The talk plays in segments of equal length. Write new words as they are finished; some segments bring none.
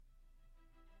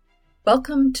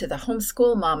Welcome to the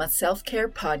Homeschool Mama Self-Care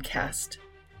Podcast.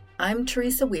 I'm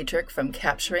Teresa Wiedrich from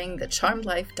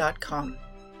CapturingTheCharmedLife.com.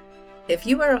 If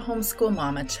you are a homeschool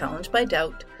mama challenged by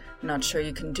doubt, not sure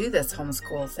you can do this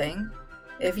homeschool thing,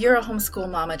 if you're a homeschool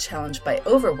mama challenged by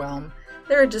overwhelm,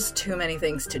 there are just too many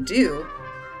things to do,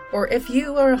 or if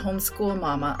you are a homeschool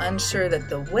mama unsure that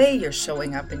the way you're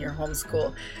showing up in your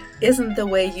homeschool isn't the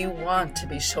way you want to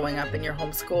be showing up in your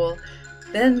homeschool,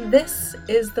 then this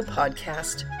is the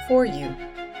podcast for you.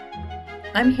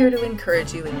 I'm here to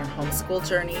encourage you in your homeschool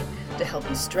journey to help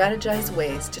you strategize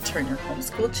ways to turn your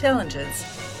homeschool challenges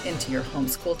into your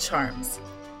homeschool charms.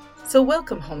 So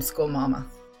welcome, homeschool mama.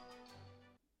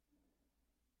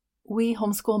 We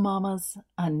homeschool mamas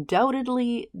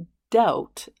undoubtedly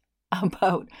doubt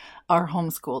about our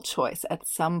homeschool choice at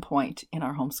some point in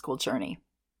our homeschool journey.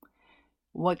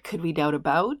 What could we doubt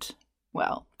about?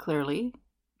 Well, clearly,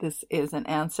 this is an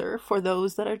answer for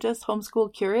those that are just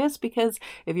homeschool curious, because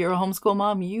if you're a homeschool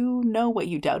mom, you know what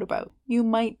you doubt about. You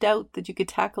might doubt that you could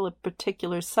tackle a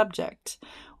particular subject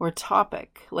or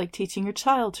topic, like teaching your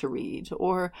child to read,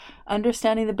 or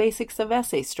understanding the basics of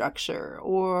essay structure,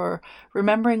 or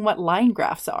remembering what line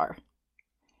graphs are.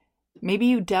 Maybe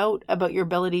you doubt about your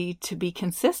ability to be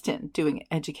consistent doing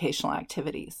educational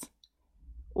activities,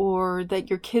 or that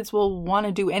your kids will want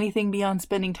to do anything beyond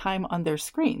spending time on their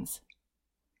screens.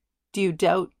 Do you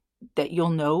doubt that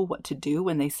you'll know what to do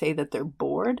when they say that they're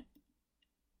bored?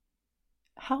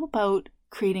 How about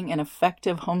creating an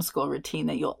effective homeschool routine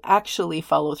that you'll actually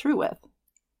follow through with?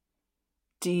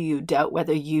 Do you doubt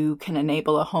whether you can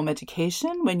enable a home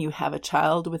education when you have a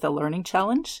child with a learning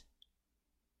challenge?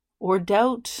 Or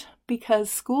doubt because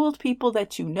schooled people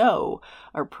that you know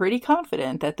are pretty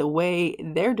confident that the way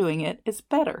they're doing it is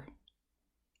better?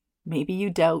 Maybe you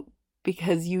doubt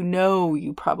because you know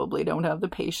you probably don't have the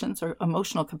patience or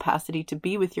emotional capacity to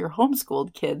be with your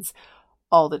homeschooled kids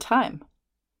all the time.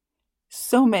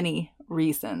 So many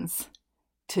reasons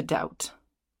to doubt.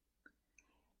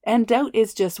 And doubt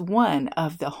is just one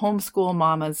of the homeschool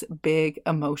mama's big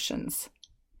emotions.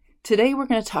 Today we're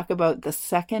going to talk about the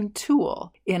second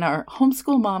tool in our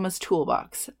homeschool mama's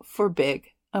toolbox for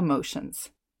big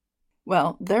emotions.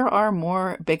 Well, there are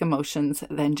more big emotions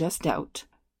than just doubt.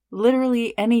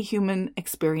 Literally any human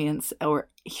experience or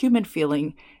human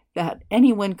feeling that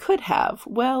anyone could have,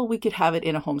 well, we could have it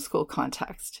in a homeschool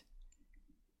context.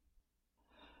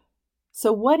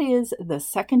 So what is the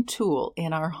second tool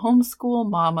in our homeschool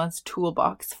mama's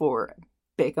toolbox for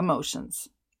big emotions?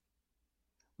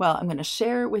 Well, I'm going to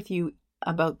share with you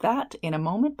about that in a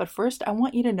moment, but first I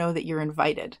want you to know that you're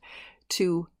invited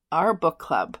to our book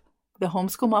club, the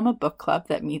Homeschool Mama Book Club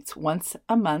that meets once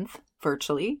a month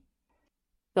virtually.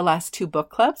 The last two book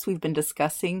clubs, we've been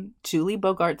discussing Julie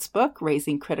Bogart's book,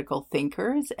 Raising Critical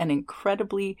Thinkers, an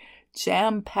incredibly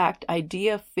jam-packed,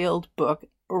 idea-filled book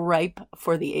ripe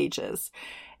for the ages.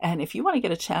 And if you want to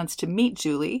get a chance to meet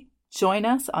Julie, join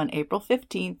us on April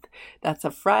 15th. That's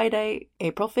a Friday,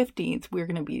 April 15th. We're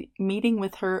going to be meeting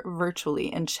with her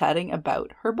virtually and chatting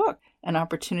about her book, an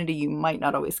opportunity you might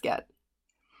not always get.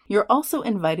 You're also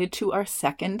invited to our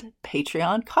second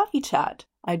Patreon coffee chat.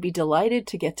 I'd be delighted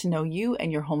to get to know you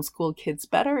and your homeschool kids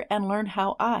better and learn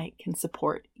how I can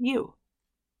support you.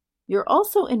 You're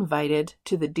also invited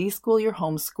to the D-School Your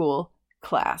Homeschool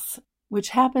class, which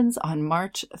happens on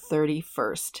March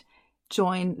 31st.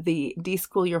 Join the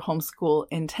D-School Your Homeschool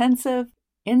Intensive.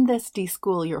 In this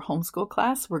D-School Your Homeschool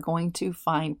class, we're going to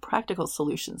find practical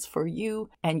solutions for you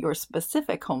and your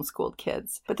specific homeschooled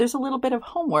kids. But there's a little bit of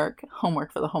homework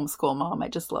for the homeschool mom. I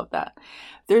just love that.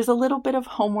 There's a little bit of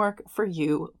homework for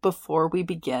you before we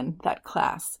begin that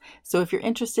class. So if you're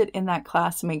interested in that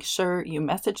class, make sure you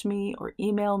message me or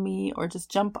email me or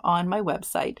just jump on my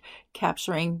website,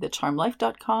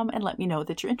 CapturingTheCharmedLife.com, and let me know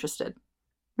that you're interested.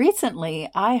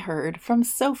 Recently, I heard from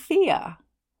Sophia.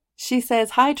 She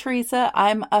says, "Hi, Teresa,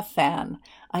 I'm a fan.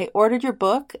 I ordered your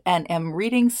book and am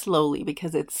reading slowly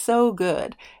because it's so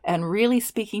good and really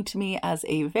speaking to me as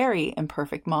a very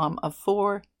imperfect mom of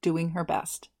 4 doing her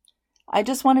best. I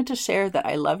just wanted to share that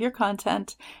I love your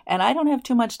content and I don't have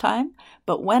too much time,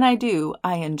 but when I do,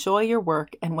 I enjoy your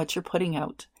work and what you're putting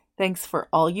out. Thanks for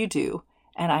all you do,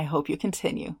 and I hope you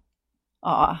continue."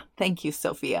 Aw, thank you,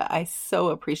 Sophia. I so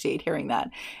appreciate hearing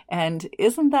that. And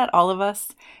isn't that all of us?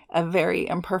 A very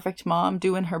imperfect mom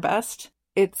doing her best?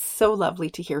 It's so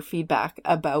lovely to hear feedback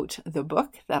about the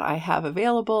book that I have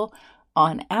available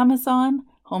on Amazon,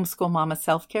 Homeschool Mama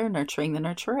Self-Care, Nurturing the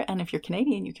Nurturer. And if you're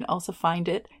Canadian, you can also find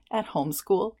it at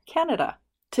Homeschool Canada.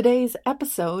 Today's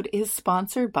episode is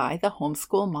sponsored by the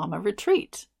Homeschool Mama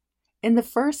Retreat. In the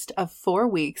first of 4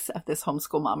 weeks of this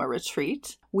Homeschool Mama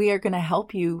retreat, we are going to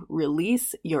help you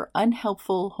release your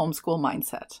unhelpful homeschool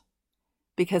mindset,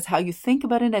 because how you think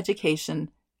about an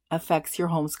education affects your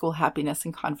homeschool happiness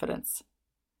and confidence.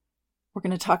 We're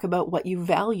going to talk about what you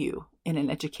value in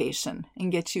an education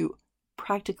and get you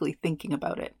practically thinking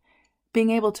about it,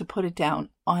 being able to put it down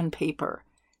on paper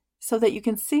so that you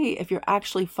can see if you're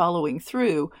actually following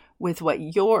through with what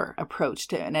your approach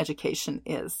to an education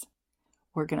is.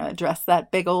 We're going to address that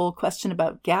big old question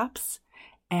about gaps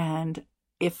and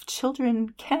if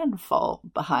children can fall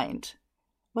behind,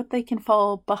 what they can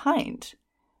fall behind.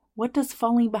 What does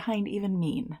falling behind even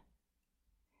mean?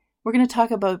 We're going to talk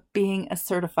about being a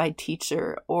certified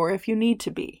teacher, or if you need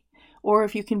to be, or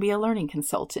if you can be a learning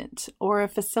consultant, or a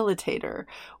facilitator,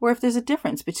 or if there's a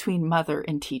difference between mother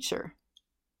and teacher.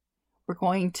 We're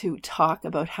going to talk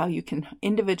about how you can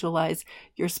individualize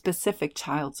your specific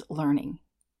child's learning,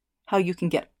 how you can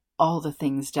get all the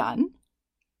things done,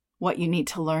 what you need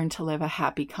to learn to live a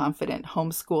happy, confident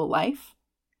homeschool life.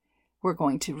 We're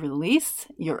going to release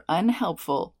your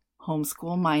unhelpful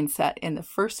homeschool mindset in the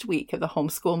first week of the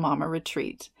Homeschool Mama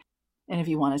Retreat. And if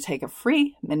you want to take a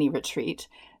free mini retreat,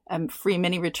 a free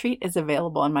mini retreat is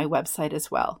available on my website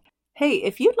as well. Hey,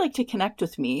 if you'd like to connect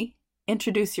with me,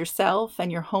 introduce yourself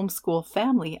and your homeschool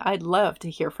family, I'd love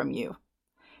to hear from you.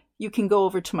 You can go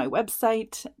over to my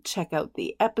website, check out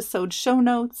the episode show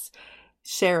notes,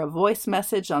 share a voice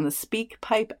message on the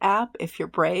SpeakPipe app if you're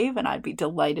brave, and I'd be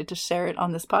delighted to share it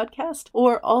on this podcast,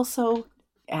 or also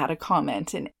add a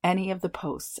comment in any of the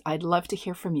posts. I'd love to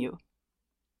hear from you.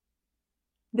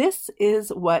 This is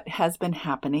what has been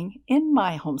happening in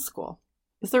my homeschool.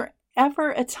 Is there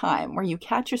ever a time where you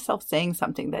catch yourself saying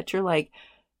something that you're like,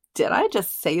 did I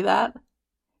just say that?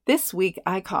 This week,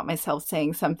 I caught myself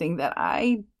saying something that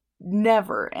I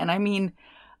never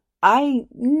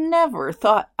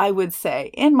thought I would say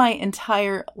in my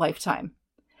entire lifetime.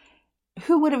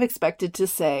 Who would have expected to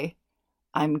say,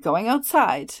 I'm going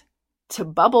outside to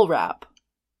bubble wrap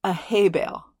a hay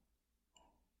bale?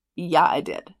 Yeah, I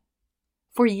did.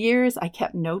 For years, I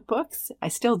kept notebooks. I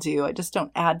still do. I just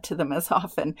don't add to them as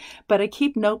often. But I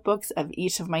keep notebooks of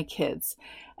each of my kids.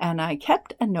 And I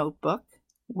kept a notebook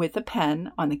with a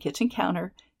pen on the kitchen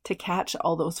counter to catch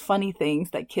all those funny things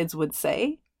that kids would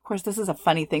say. Of course, this is a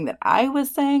funny thing that I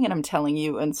was saying, and I'm telling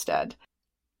you instead.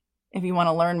 If you want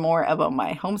to learn more about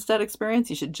my homestead experience,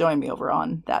 you should join me over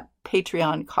on that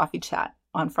Patreon coffee chat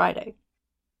on Friday.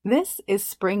 This is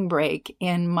spring break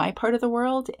in my part of the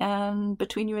world, and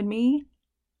between you and me,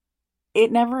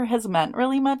 it never has meant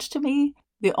really much to me.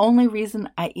 The only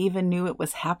reason I even knew it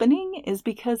was happening is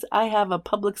because I have a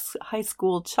public high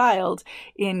school child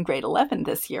in grade 11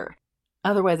 this year.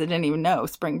 Otherwise, I didn't even know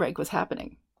spring break was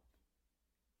happening.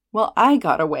 Well, I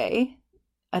got away,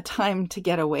 a time to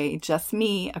get away, just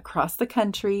me across the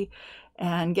country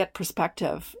and get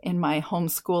perspective in my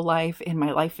homeschool life, in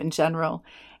my life in general.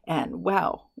 And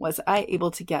wow, was I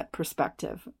able to get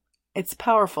perspective. It's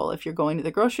powerful if you're going to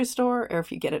the grocery store or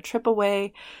if you get a trip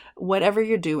away, whatever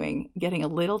you're doing, getting a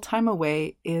little time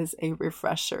away is a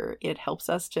refresher. It helps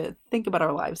us to think about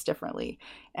our lives differently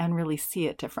and really see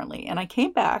it differently. And I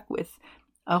came back with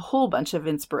a whole bunch of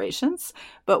inspirations,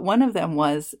 but one of them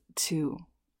was to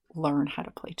learn how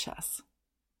to play chess.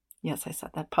 Yes, I said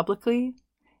that publicly.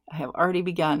 I have already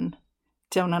begun.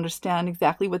 Don't understand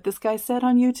exactly what this guy said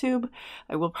on YouTube.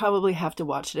 I will probably have to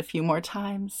watch it a few more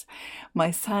times.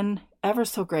 My son, ever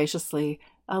so graciously,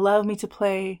 allowed me to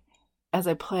play as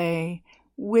I play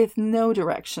with no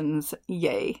directions,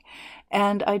 yay.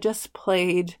 And I just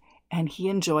played and he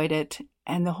enjoyed it.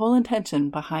 And the whole intention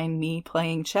behind me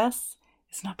playing chess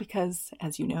is not because,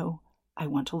 as you know, I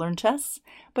want to learn chess,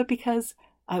 but because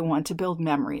I want to build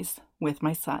memories with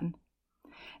my son.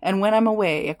 And when I'm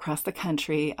away across the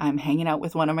country, I'm hanging out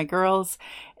with one of my girls,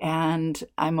 and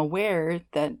I'm aware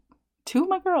that 2 of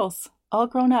my girls, all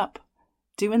grown up,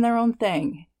 doing their own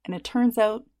thing. And it turns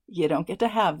out you don't get to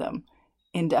have them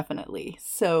indefinitely.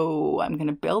 So I'm going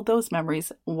to build those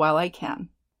memories while I can.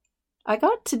 I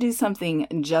got to do something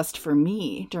just for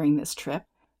me during this trip.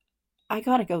 I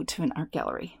got to go to an art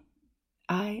gallery.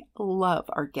 I love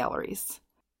art galleries.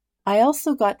 I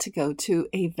also got to go to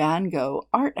a Van Gogh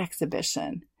art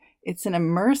exhibition. It's an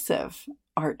immersive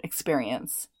art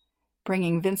experience,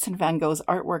 bringing Vincent van Gogh's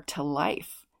artwork to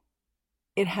life.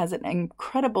 It has an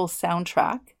incredible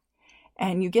soundtrack,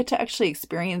 and you get to actually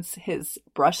experience his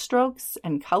brushstrokes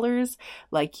and colors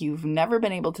like you've never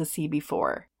been able to see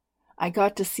before. I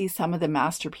got to see some of the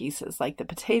masterpieces like the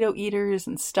Potato Eaters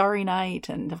and Starry Night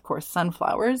and, of course,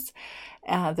 Sunflowers,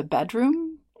 the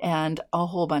bedroom, and a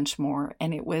whole bunch more.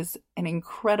 And it was an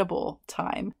incredible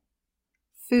time.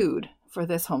 food for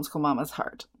this homeschool mama's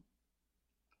heart.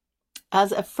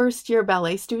 As a first-year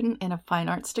ballet student in a fine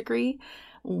arts degree,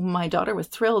 my daughter was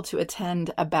thrilled to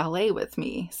attend a ballet with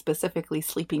me, specifically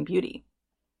Sleeping Beauty.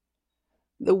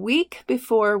 The week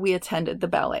before we attended the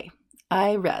ballet,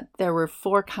 I read there were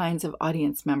 4 kinds of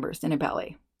audience members in a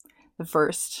ballet. The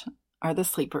first are the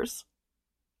sleepers.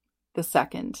 The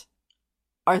second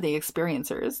are the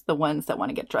experiencers, the ones that want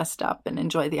to get dressed up and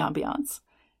enjoy the ambiance.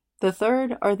 The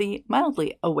third are the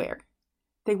mildly aware.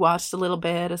 They watched a little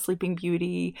bit of Sleeping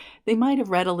Beauty. They might have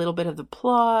read a little bit of the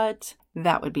plot.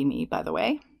 That would be me, by the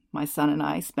way. My son and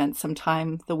I spent some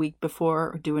time the week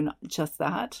before doing just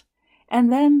that.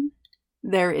 And then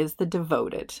there is the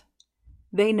devoted.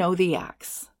 They know the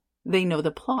acts. They know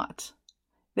the plot.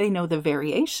 They know the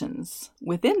variations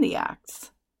within the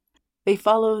acts. They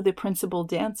follow the principal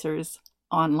dancers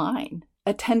online,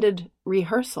 attended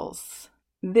rehearsals.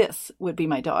 This would be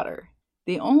my daughter.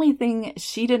 The only thing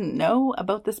she didn't know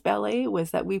about this ballet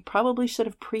was that we probably should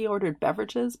have pre-ordered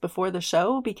beverages before the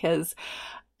show because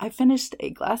I finished a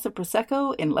glass of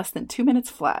Prosecco in less than 2 minutes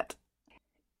flat.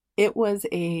 It was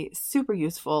a super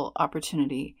useful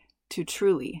opportunity to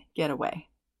truly get away.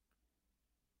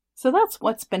 So that's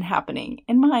what's been happening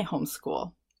in my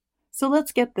homeschool. So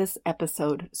let's get this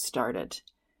episode started.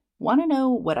 Want to know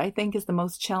what I think is the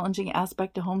most challenging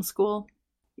aspect of homeschool?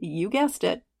 You guessed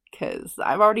it, because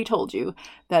I've already told you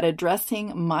that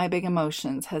addressing my big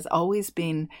emotions has always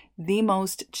been the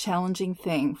most challenging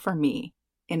thing for me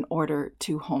in order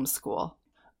to homeschool.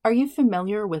 Are you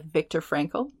familiar with Viktor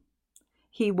Frankl?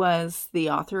 He was the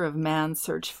author of Man's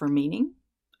Search for Meaning,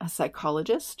 a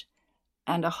psychologist,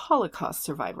 and a Holocaust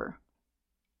survivor.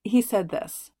 He said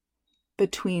this: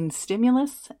 "Between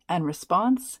stimulus and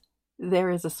response, there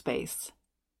is a space.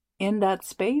 In that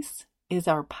space is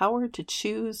our power to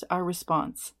choose our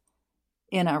response.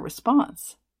 In our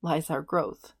response lies our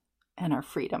growth and our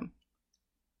freedom."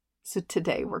 So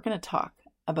today we're going to talk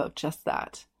about just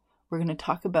that. We're going to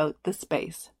talk about the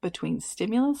space between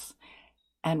stimulus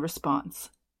and response.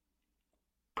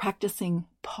 Practicing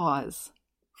pause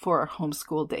for our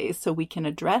homeschool days so we can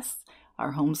address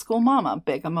our homeschool mama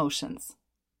big emotions.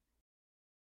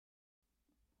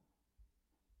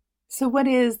 So what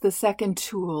is the second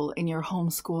tool in your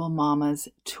homeschool mama's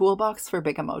toolbox for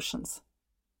big emotions?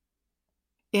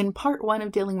 In part 1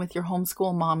 of Dealing with Your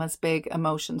Homeschool Mama's Big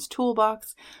Emotions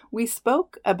Toolbox, we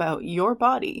spoke about your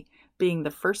body being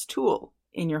the first tool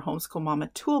in your homeschool mama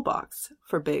toolbox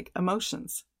for big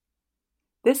emotions.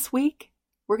 This week,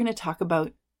 we're going to talk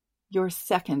about your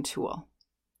second tool,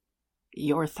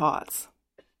 your thoughts.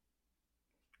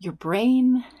 Your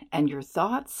brain and your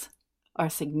thoughts are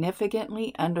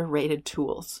significantly underrated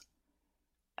tools.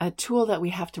 A tool that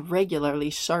we have to regularly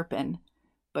sharpen,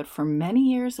 but for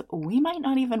many years, we might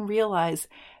not even realize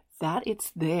that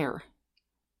it's there.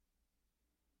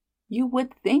 You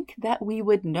would think that we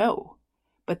would know,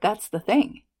 but that's the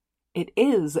thing. It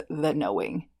is the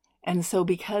knowing. And so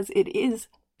because it is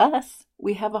us,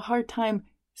 we have a hard time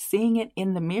seeing it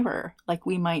in the mirror like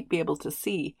we might be able to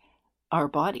see our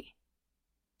body.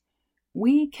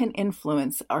 We can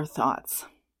influence our thoughts.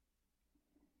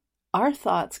 Our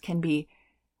thoughts can be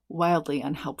wildly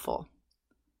unhelpful.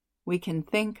 We can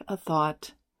think a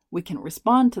thought, we can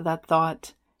respond to that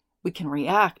thought, we can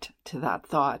react to that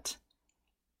thought,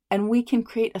 and we can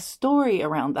create a story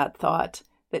around that thought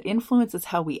that influences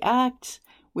how we act,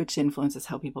 which influences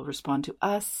how people respond to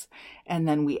us, and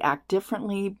then we act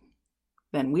differently.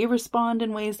 Then we respond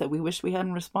in ways that we wish we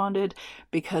hadn't responded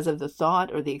because of the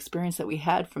thought or the experience that we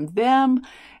had from them,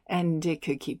 and it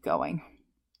could keep going.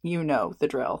 You know the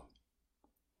drill.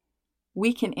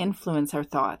 We can influence our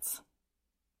thoughts.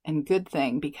 And good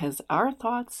thing, because our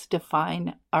thoughts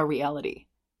define our reality.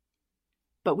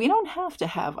 But we don't have to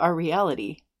have our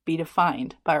reality be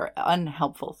defined by our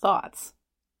unhelpful thoughts.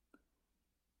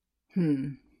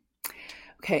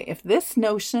 Okay, if this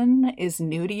notion is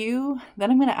new to you, then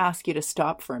I'm going to ask you to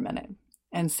stop for a minute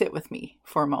and sit with me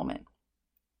for a moment.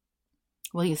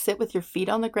 Will you sit with your feet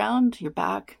on the ground, your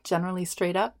back generally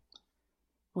straight up?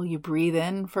 Will you breathe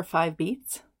in for 5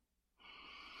 beats?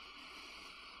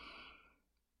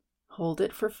 Hold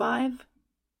it for 5.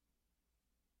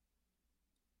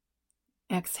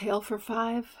 Exhale for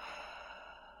 5.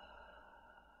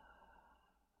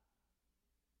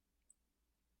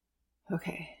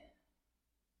 Okay.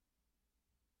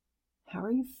 How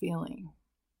are you feeling?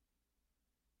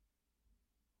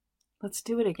 Let's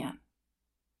do it again.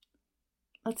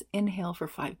 Let's inhale for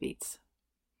 5 beats.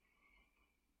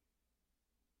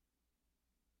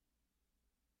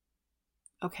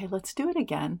 Okay, let's do it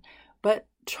again, but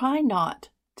try not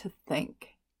to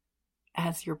think.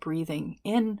 as you're breathing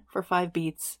in for 5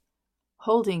 beats,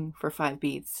 holding for 5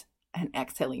 beats, and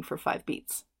exhaling for 5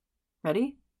 beats.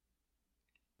 Ready?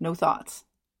 No thoughts.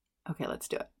 Okay, let's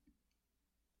do it.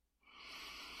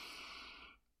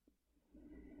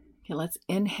 Okay, let's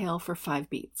inhale for 5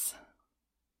 beats.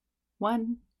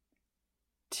 1,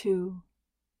 2,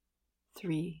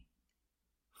 3,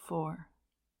 4,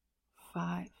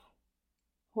 5.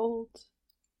 Hold.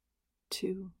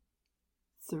 2,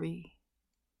 3,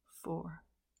 4,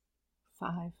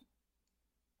 5.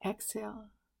 Exhale.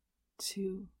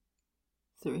 2,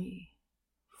 3,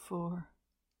 4,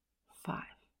 5.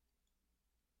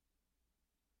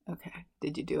 Okay,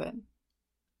 did you do it?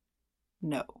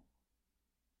 No.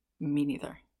 Me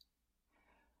neither.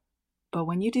 But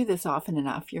when you do this often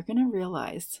enough, you're going to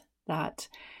realize that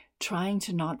trying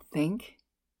to not think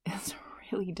is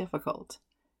really difficult.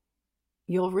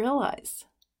 You'll realize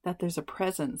that there's a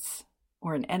presence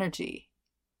or an energy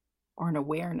or an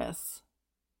awareness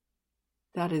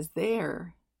that is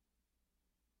there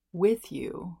with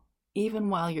you even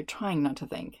while you're trying not to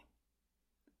think.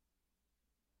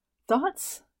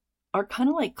 Thoughts are kind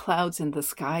of like clouds in the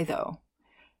sky, though.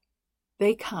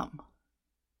 They come.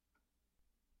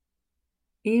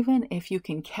 Even if you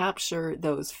can capture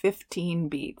those 15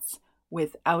 beats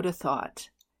without a thought,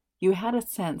 you had a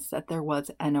sense that there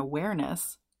was an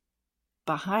awareness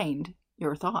behind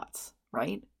your thoughts,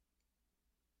 right?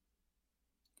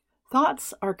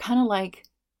 Thoughts are kind of like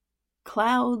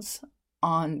clouds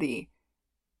on the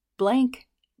blank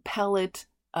palette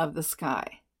of the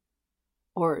sky,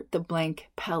 or the blank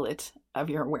palette of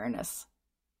your awareness.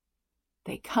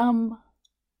 They come,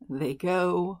 they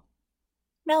go.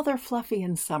 Now they're fluffy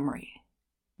and summery.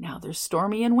 Now they're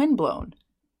stormy and windblown.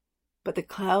 But the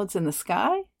clouds in the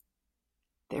sky,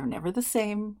 they're never the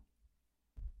same.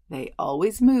 They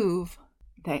always move.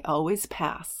 They always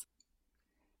pass.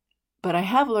 But I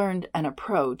have learned an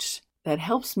approach that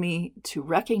helps me to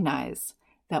recognize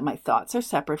that my thoughts are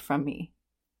separate from me,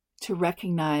 to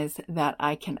recognize that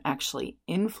I can actually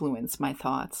influence my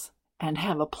thoughts and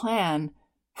have a plan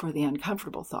for the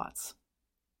uncomfortable thoughts.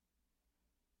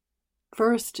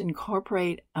 First,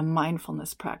 incorporate a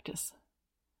mindfulness practice.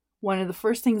 One of the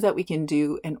first things that we can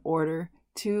do in order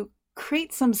to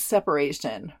create some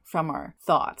separation from our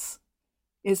thoughts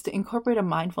is to incorporate a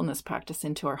mindfulness practice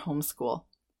into our homeschool.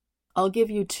 I'll give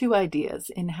you 2 ideas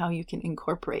in how you can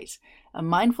incorporate a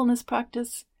mindfulness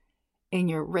practice in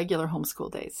your regular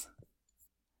homeschool days.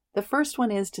 The first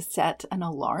one is to set an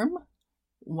alarm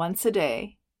once a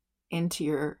day into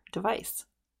your device.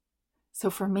 So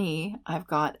for me, I've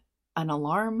got an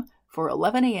alarm for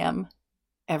 11 a.m.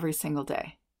 every single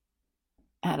day.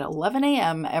 At 11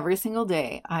 a.m. every single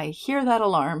day, I hear that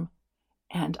alarm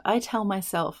and I tell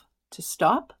myself to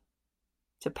stop,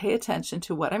 to pay attention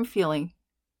to what I'm feeling,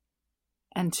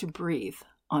 and to breathe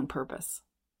on purpose.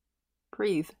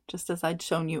 Breathe, just as I'd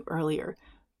shown you earlier.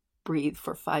 Breathe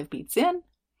for 5 beats in.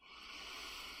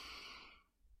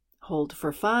 Hold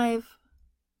for 5.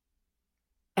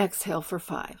 Exhale for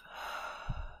 5.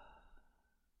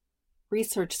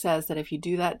 Research says that if you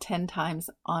do that 10 times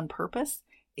on purpose,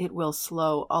 it will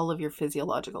slow all of your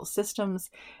physiological systems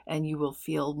and you will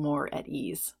feel more at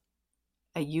ease.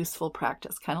 A useful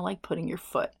practice, kind of like putting your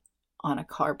foot on a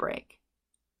car brake.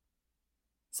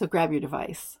 So grab your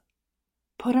device.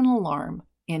 Put an alarm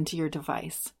into your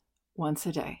device once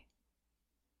a day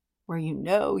where you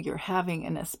know you're having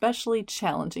an especially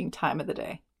challenging time of the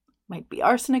day. Might be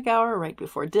arsenic hour right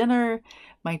before dinner,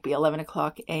 might be 11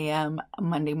 o'clock a.m.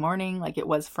 Monday morning like it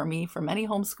was for me for many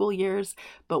homeschool years,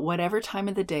 but whatever time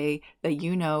of the day that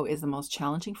you know is the most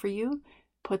challenging for you,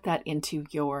 put that into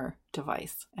your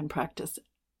device and practice.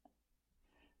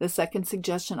 The second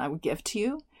suggestion I would give to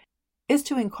you is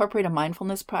to incorporate a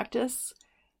mindfulness practice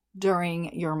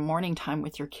during your morning time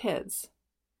with your kids.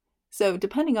 So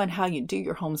depending on how you do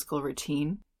your homeschool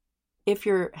routine, if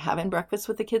you're having breakfast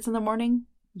with the kids in the morning,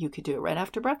 you could do it right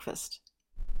after breakfast.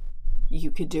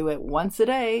 You could do it once a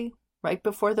day, right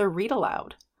before their read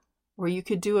aloud, or you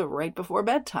could do it right before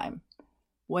bedtime.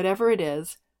 Whatever it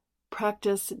is,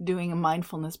 practice doing a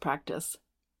mindfulness practice.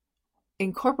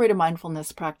 Incorporate a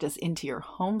mindfulness practice into your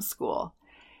homeschool.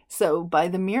 So by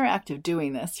the mere act of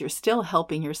doing this, you're still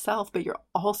helping yourself, but you're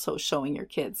also showing your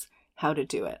kids how to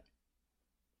do it.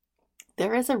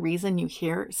 There is a reason you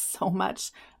hear so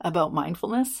much about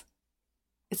mindfulness.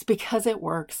 It's because it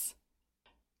works.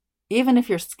 Even if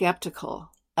you're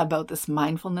skeptical about this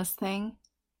mindfulness thing,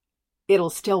 it'll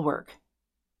still work.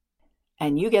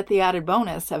 And you get the added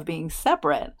bonus of being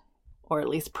separate, or at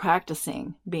least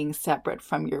practicing being separate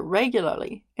from your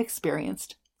regularly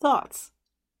experienced thoughts.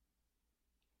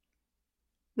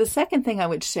 The second thing I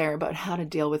would share about how to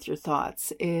deal with your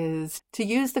thoughts is to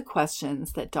use the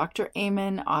questions that Dr.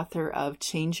 Amen, author of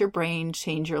Change Your Brain,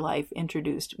 Change Your Life,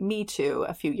 introduced me to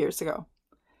a few years ago.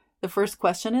 The first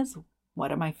question is,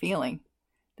 what am I feeling?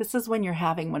 This is when you're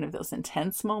having one of those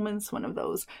intense moments, one of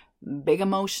those big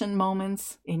emotion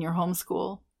moments in your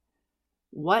homeschool.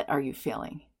 What are you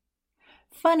feeling?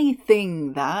 Funny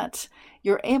thing that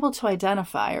you're able to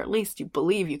identify, or at least you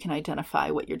believe you can identify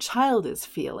what your child is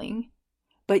feeling,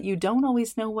 but you don't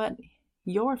always know what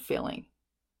you're feeling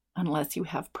unless you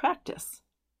have practice.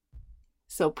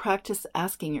 So practice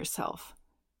asking yourself,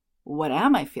 what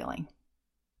am I feeling?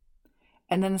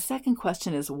 And then the second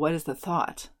question is, what is the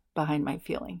thought behind my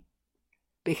feeling?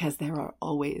 Because there are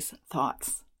always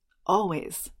thoughts,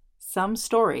 always some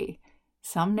story,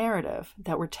 some narrative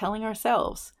that we're telling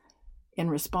ourselves in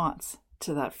response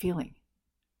to that feeling.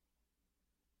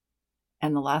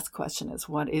 And the last question is,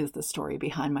 what is the story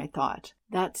behind my thought?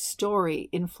 That story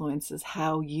influences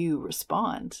how you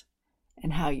respond.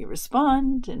 And how you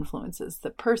respond influences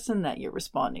the person that you're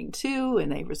responding to,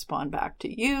 and they respond back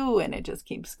to you, and it just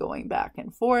keeps going back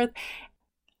and forth.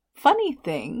 Funny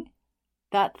thing,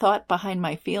 that thought behind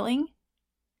my feeling,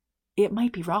 it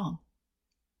might be wrong.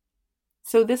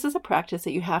 So this is a practice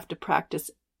that you have to practice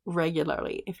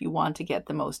regularly if you want to get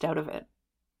the most out of it.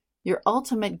 Your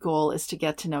ultimate goal is to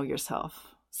get to know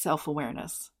yourself,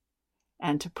 self-awareness,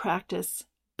 and to practice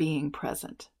being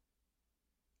present.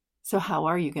 So how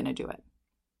are you going to do it?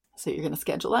 So you're going to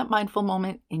schedule that mindful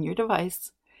moment in your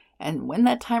device, and when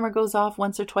that timer goes off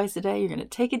once or twice a day, you're going to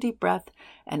take a deep breath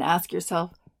and ask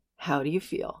yourself, how do you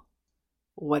feel?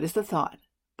 What is the thought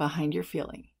behind your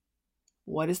feeling?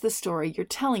 What is the story you're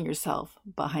telling yourself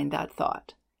behind that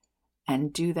thought?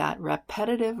 And do that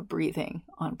repetitive breathing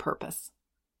on purpose.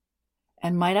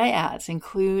 And might I add,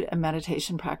 include a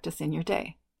meditation practice in your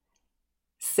day.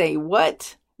 Say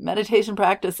what? Meditation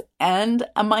practice and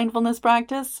a mindfulness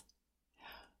practice?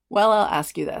 Well, I'll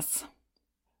ask you this.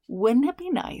 Wouldn't it be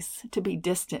nice to be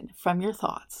distant from your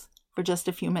thoughts for just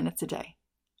a few minutes a day?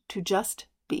 To just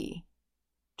be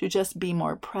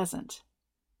more present.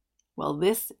 Well,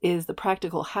 this is the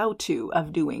practical how-to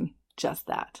of doing just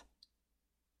that.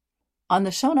 On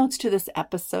the show notes to this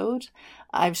episode,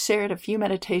 I've shared a few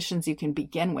meditations you can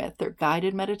begin with. They're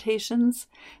guided meditations.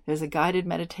 There's a guided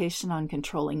meditation on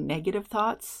controlling negative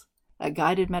thoughts, a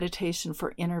guided meditation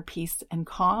for inner peace and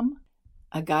calm,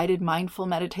 a guided mindful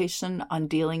meditation on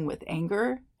dealing with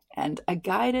anger, and a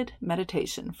guided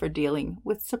meditation for dealing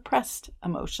with suppressed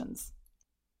emotions.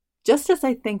 Just as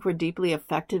I think we're deeply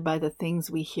affected by the things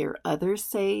we hear others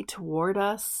say toward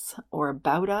us or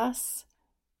about us,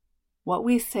 what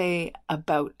we say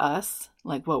about us,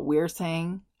 like what we're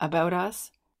saying about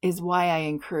us, is why I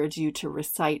encourage you to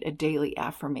recite a daily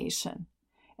affirmation.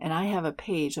 And I have a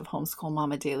page of Homeschool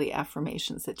Mama Daily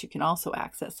Affirmations that you can also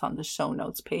access on the show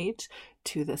notes page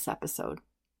to this episode.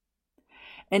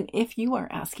 And if you are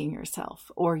asking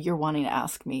yourself, or you're wanting to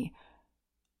ask me,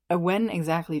 when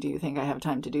exactly do you think I have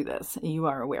time to do this? You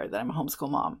are aware that I'm a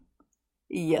homeschool mom.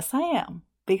 Yes, I am,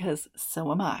 because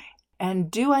so am I. And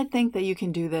do I think that you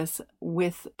can do this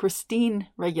with pristine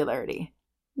regularity?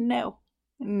 No,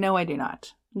 I do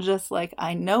not. Just like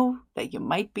I know that you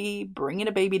might be bringing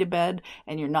a baby to bed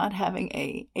and you're not having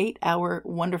a 8-hour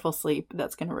wonderful sleep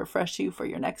that's going to refresh you for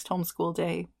your next homeschool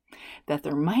day, that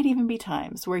there might even be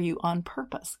times where you on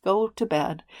purpose go to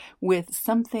bed with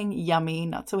something yummy,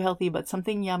 not so healthy, but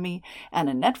something yummy, and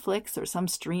a Netflix or some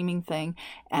streaming thing,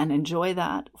 and enjoy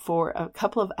that for a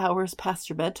couple of hours past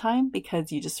your bedtime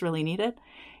because you just really need it.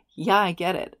 Yeah, I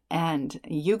get it. And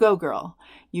you go, girl.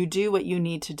 You do what you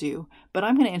need to do. But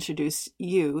I'm going to introduce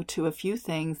you to a few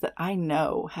things that I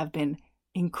know have been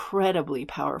incredibly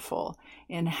powerful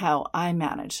in how I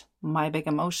manage my big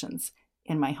emotions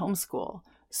in my homeschool.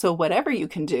 So whatever you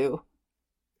can do,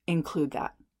 include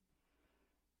that.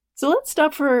 So let's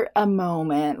stop for a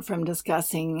moment from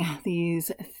discussing these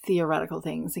theoretical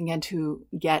things and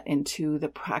get into the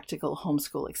practical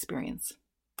homeschool experience.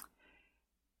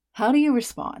 How do you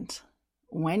respond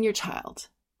when your child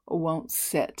won't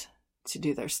sit to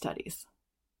do their studies?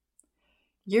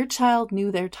 Your child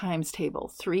knew their times table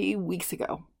 3 weeks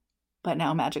ago, but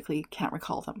now magically can't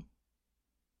recall them.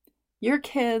 Your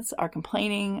kids are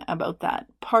complaining about that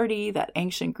party, that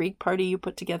ancient Greek party you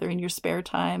put together in your spare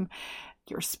time,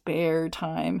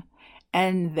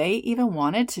 and they even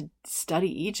wanted to study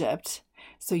Egypt.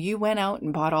 So you went out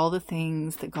and bought all the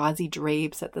things, the gauzy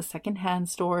drapes at the secondhand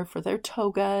store for their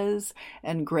togas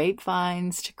and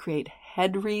grapevines to create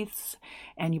head wreaths,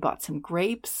 and you bought some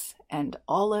grapes and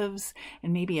olives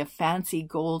and maybe a fancy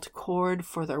gold cord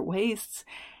for their waists,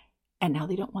 and now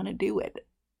they don't want to do it.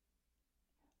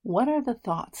 What are the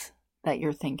thoughts that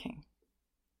you're thinking?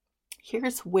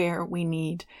 Here's where we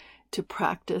need to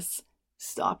practice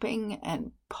stopping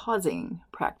and pausing,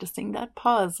 practicing that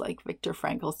pause, like Viktor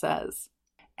Frankl says,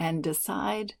 and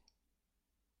decide,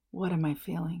 what am I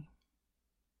feeling?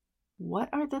 What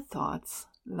are the thoughts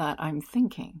that I'm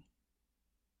thinking?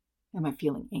 Am I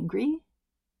feeling angry?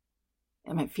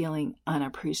 Am I feeling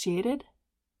unappreciated?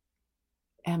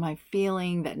 Am I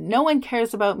feeling that no one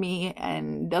cares about me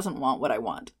and doesn't want what I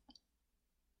want?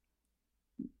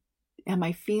 Am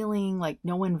I feeling like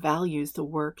no one values the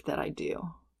work that I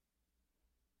do?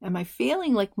 Am I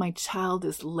feeling like my child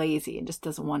is lazy and just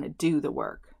doesn't want to do the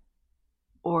work?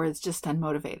 Or is just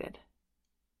unmotivated?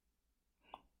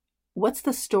 What's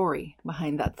the story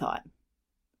behind that thought?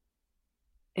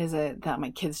 Is it that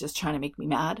my kid's just trying to make me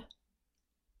mad?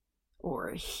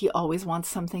 Or he always wants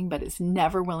something but is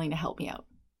never willing to help me out?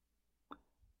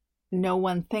 No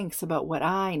one thinks about what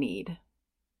I need.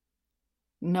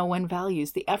 No one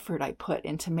values the effort I put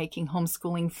into making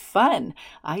homeschooling fun.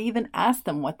 I even asked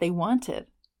them what they wanted.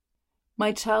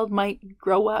 My child might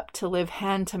grow up to live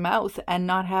hand to mouth and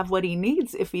not have what he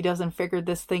needs if he doesn't figure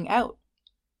this thing out.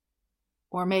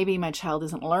 Or maybe my child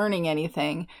isn't learning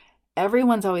anything.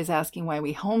 Everyone's always asking why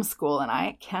we homeschool, and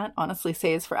I can't honestly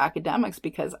say it's for academics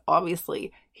because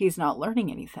obviously he's not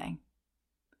learning anything.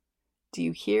 Do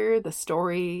you hear the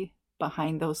story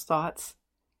behind those thoughts?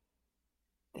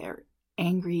 They're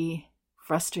angry,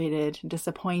 frustrated,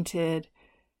 disappointed,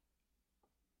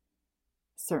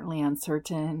 certainly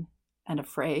uncertain and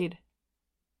afraid.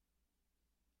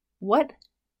 What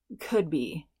could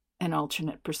be an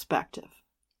alternate perspective?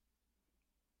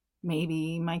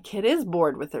 Maybe my kid is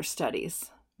bored with their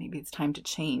studies. Maybe it's time to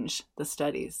change the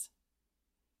studies.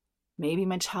 Maybe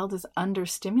my child is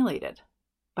understimulated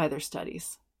by their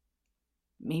studies.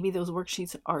 Maybe those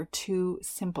worksheets are too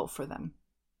simple for them.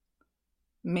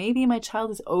 Maybe my child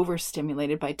is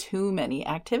overstimulated by too many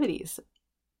activities.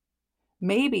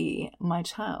 Maybe my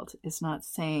child is not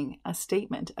saying a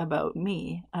statement about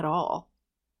me at all.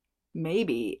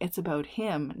 Maybe it's about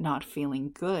him not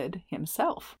feeling good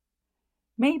himself.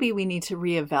 Maybe we need to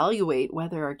reevaluate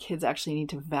whether our kids actually need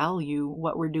to value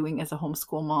what we're doing as a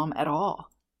homeschool mom at all.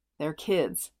 They're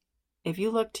kids. If you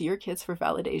look to your kids for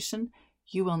validation,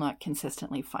 you will not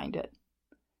consistently find it.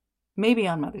 Maybe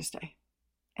on Mother's Day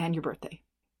and your birthday.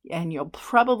 And you'll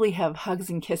probably have hugs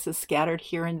and kisses scattered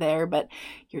here and there, but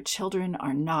your children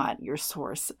are not your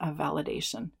source of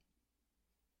validation.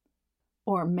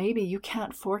 Or maybe you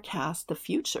can't forecast the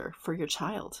future for your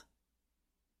child.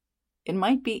 It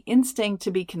might be instinct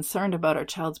to be concerned about our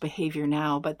child's behavior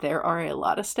now, but there are a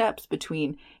lot of steps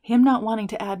between him not wanting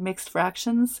to add mixed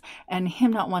fractions and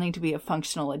him not wanting to be a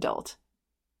functional adult.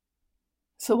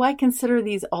 So why consider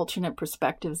these alternate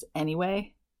perspectives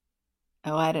anyway?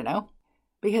 Oh, I don't know.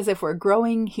 Because if we're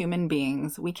growing human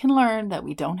beings, we can learn that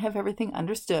we don't have everything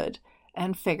understood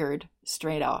and figured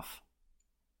straight off.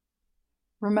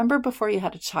 Remember before you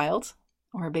had a child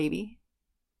or a baby?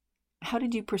 How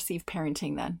did you perceive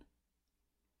parenting then?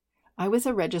 I was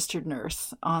a registered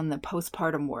nurse on the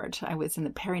postpartum ward. I was in the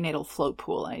perinatal float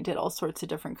pool, and I did all sorts of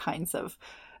different kinds of,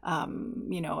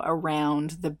 around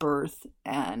the birth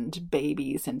and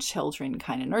babies and children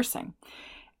kind of nursing.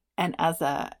 And as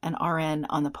an RN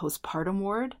on the postpartum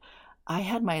ward, I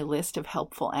had my list of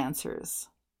helpful answers.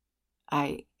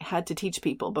 I had to teach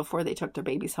people before they took their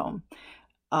babies home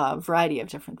a variety of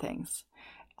different things.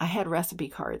 I had recipe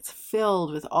cards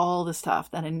filled with all the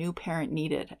stuff that a new parent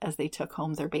needed as they took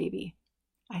home their baby.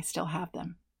 I still have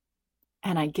them.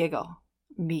 And I giggle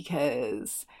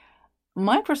because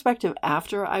my perspective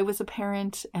after I was a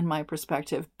parent and my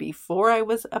perspective before I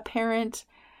was a parent,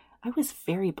 I was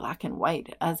very black and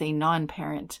white as a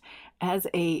non-parent. As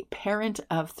a parent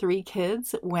of 3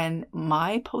 kids, when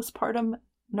my postpartum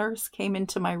nurse came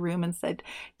into my room and said,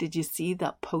 "Did you see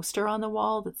that poster on the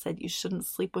wall that said you shouldn't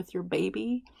sleep with your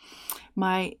baby?"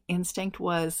 My instinct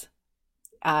was,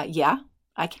 yeah,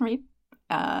 I can read.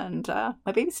 And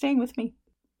my baby's staying with me.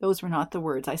 Those were not the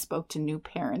words I spoke to new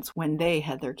parents when they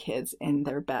had their kids in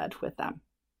their bed with them.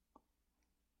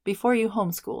 Before you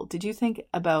homeschooled, did you think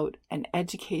about an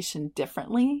education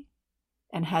differently?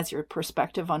 And has your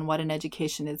perspective on what an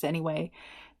education is anyway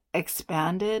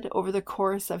expanded over the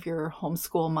course of your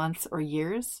homeschool months or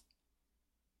years?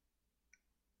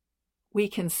 We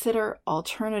consider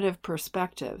alternative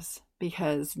perspectives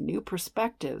because new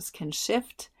perspectives can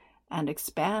shift and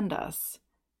expand us.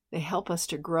 They help us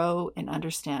to grow in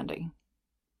understanding.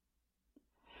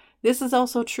 This is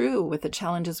also true with the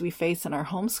challenges we face in our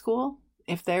homeschool.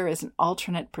 If there is an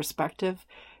alternate perspective,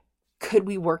 could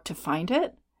we work to find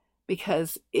it?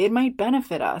 because it might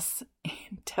benefit us.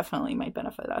 It definitely might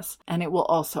benefit us. And it will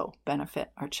also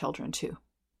benefit our children too.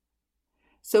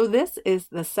 So this is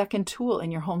the second tool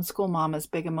in your Homeschool Mama's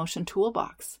Big Emotion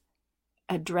Toolbox.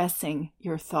 Addressing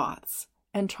your thoughts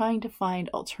and trying to find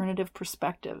alternative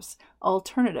perspectives,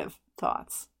 alternative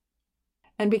thoughts.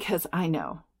 And because I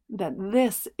know that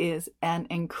this is an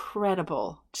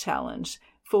incredible challenge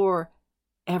for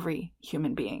every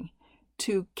human being,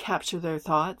 to capture their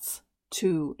thoughts,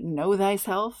 to know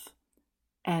thyself,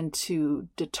 and to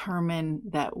determine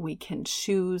that we can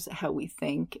choose how we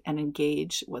think and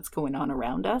engage what's going on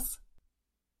around us.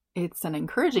 It's an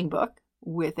encouraging book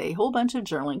with a whole bunch of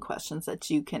journaling questions that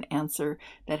you can answer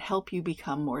that help you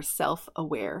become more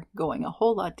self-aware, going a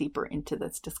whole lot deeper into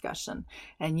this discussion.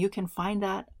 And you can find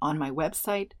that on my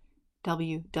website,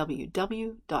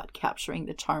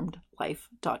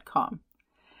 www.capturingthecharmedlife.com.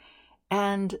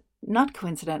 And not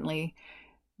coincidentally,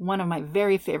 one of my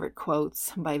very favorite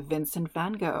quotes by Vincent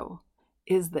van Gogh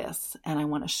is this, and I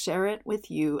want to share it with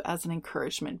you as an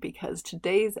encouragement because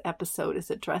today's episode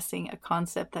is addressing a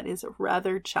concept that is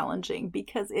rather challenging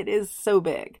because it is so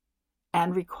big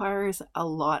and requires a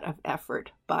lot of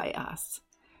effort by us.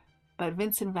 But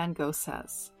Vincent van Gogh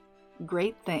says,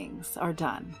 "Great things are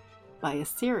done by a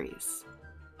series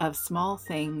of small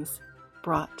things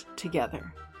brought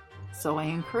together." So I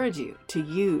encourage you to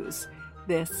use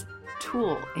this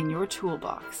tool in your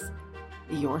toolbox,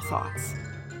 your thoughts.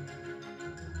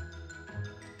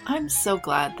 I'm so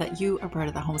glad that you are part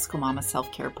of the Homeschool Mama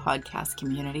Self-Care Podcast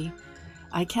community.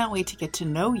 I can't wait to get to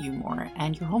know you more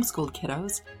and your homeschooled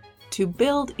kiddos. To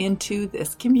build into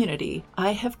this community,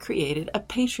 I have created a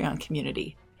Patreon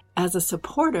community. As a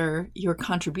supporter, your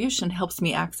contribution helps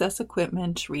me access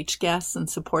equipment, reach guests, and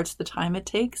supports the time it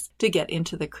takes to get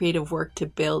into the creative work to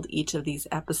build each of these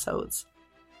episodes.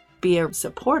 Be a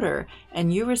supporter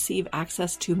and you receive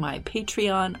access to my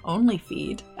Patreon only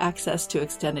feed, access to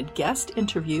extended guest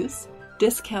interviews,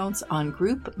 discounts on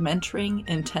group mentoring,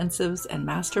 intensives, and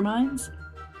masterminds,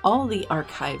 all the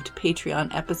archived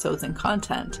Patreon episodes and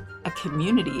content, a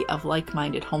community of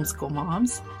like-minded homeschool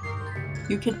moms.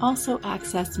 You can also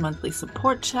access monthly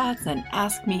support chats and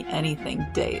Ask Me Anything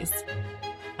days.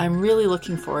 I'm really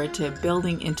looking forward to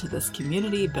building into this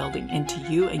community, building into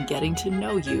you, and getting to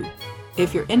know you.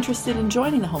 If you're interested in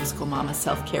joining the Homeschool Mama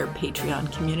Self-Care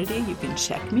Patreon community, you can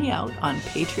check me out on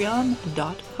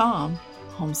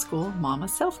patreon.com/homeschoolmama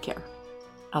self-care.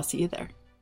 I'll see you there.